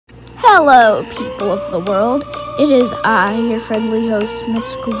Hello, people of the world. It is I, your friendly host,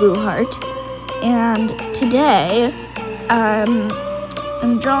 Miss Guguheart, and today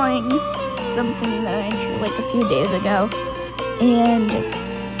I'm drawing something that I drew like a few days ago, and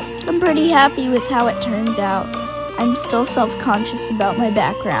I'm pretty happy with how it turns out. I'm still self-conscious about my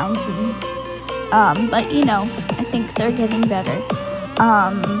backgrounds, and but you know, I think they're getting better.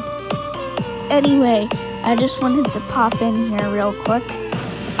 Anyway, I just wanted to pop in here real quick.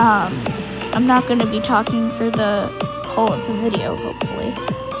 I'm not going to be talking for the whole of the video, hopefully.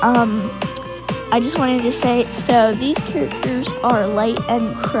 I just wanted to say, so these characters are Light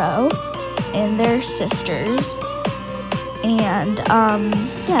and Crow, and they're sisters. And,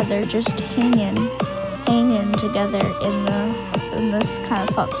 yeah, they're just hanging together in this kind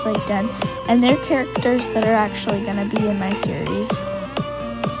of fox-like den. And they're characters that are actually going to be in my series.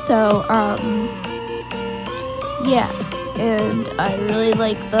 So, yeah, and I really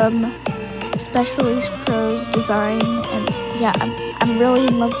like them, especially Crow's design, and yeah, I'm really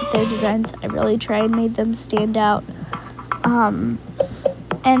in love with their designs. I really try and made them stand out.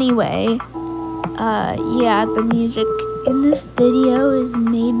 Anyway, yeah, the music in this video is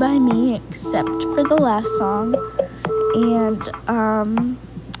made by me, except for the last song, and,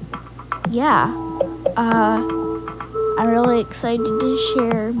 yeah, I'm really excited to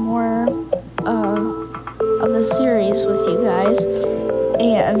share more, of the series with you guys,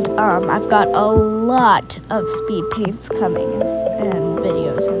 and I've got a lot of speed paints coming and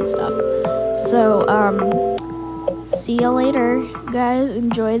videos and stuff. So see you later, guys.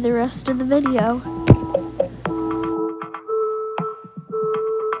 Enjoy the rest of the video.